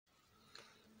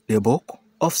The Book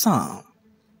of Psalm,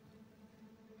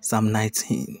 Psalm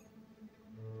 19.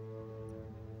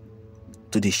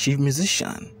 To the chief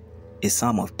musician, a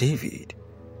psalm of David.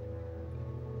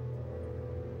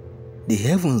 The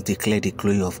heavens declare the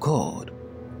glory of God,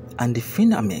 and the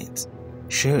firmament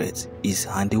showeth his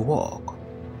handiwork.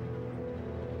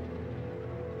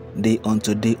 Day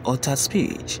unto day uttered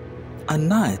speech, and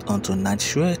night unto night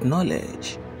showeth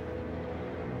knowledge.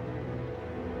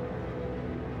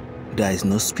 There is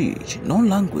no speech, no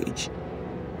language,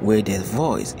 where their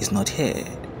voice is not heard.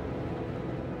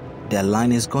 Their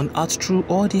line is gone out through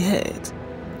all the earth,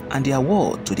 and their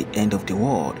word to the end of the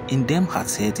world. In them hath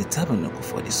set the tabernacle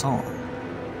for the sun.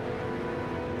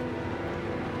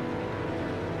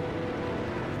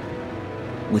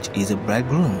 Which is a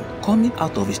bridegroom coming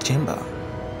out of his chamber,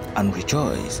 and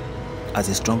rejoice as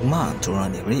a strong man to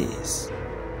run a race.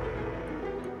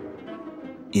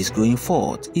 His going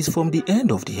forth is from the end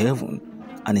of the heaven,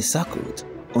 and is circled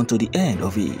unto the end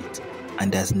of it, and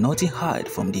there is nothing hid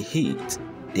from the heat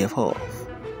thereof.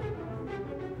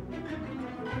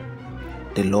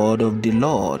 The Lord of the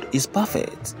Lord is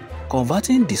perfect,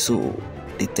 converting the soul.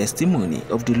 The testimony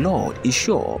of the Lord is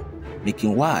sure,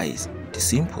 making wise the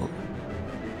simple.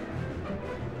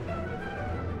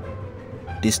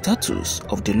 The statutes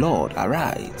of the Lord are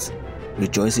right,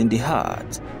 rejoicing the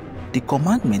heart. The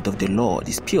commandment of the Lord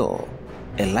is pure,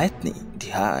 enlightening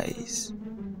the eyes.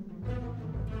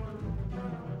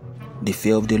 The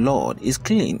fear of the Lord is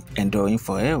clean, enduring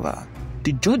forever.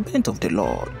 The judgment of the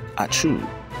Lord are true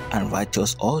and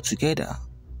righteous altogether.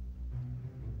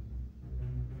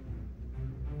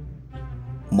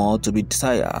 More to be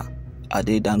desired are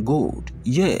they than gold,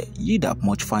 yea, ye that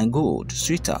much fine gold,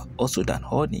 sweeter also than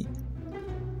honey,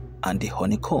 and the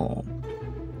honeycomb.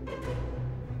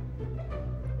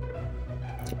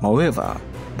 Moreover,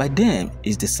 by them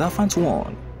is the servant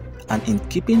won, and in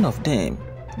keeping of them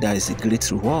there is a great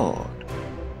reward.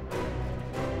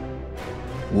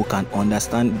 Who can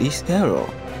understand this error?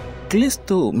 Please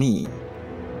to me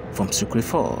from secret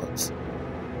thoughts.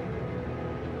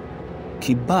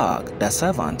 Keep back thy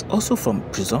servant also from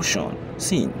presumption,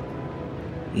 sin.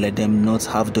 Let them not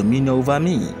have dominion over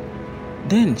me.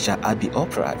 Then shall I be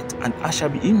upright, and I shall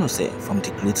be innocent from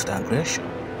the great transgression.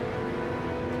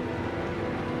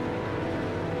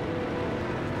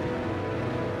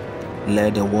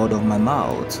 Let the word of my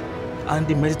mouth and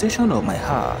the meditation of my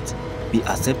heart be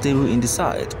acceptable in the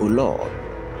sight, O Lord,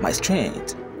 my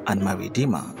strength and my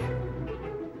Redeemer.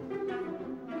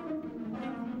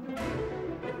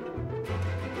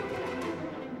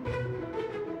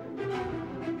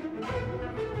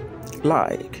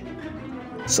 Like,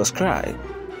 subscribe,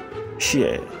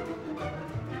 share.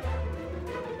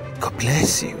 God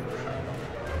bless you.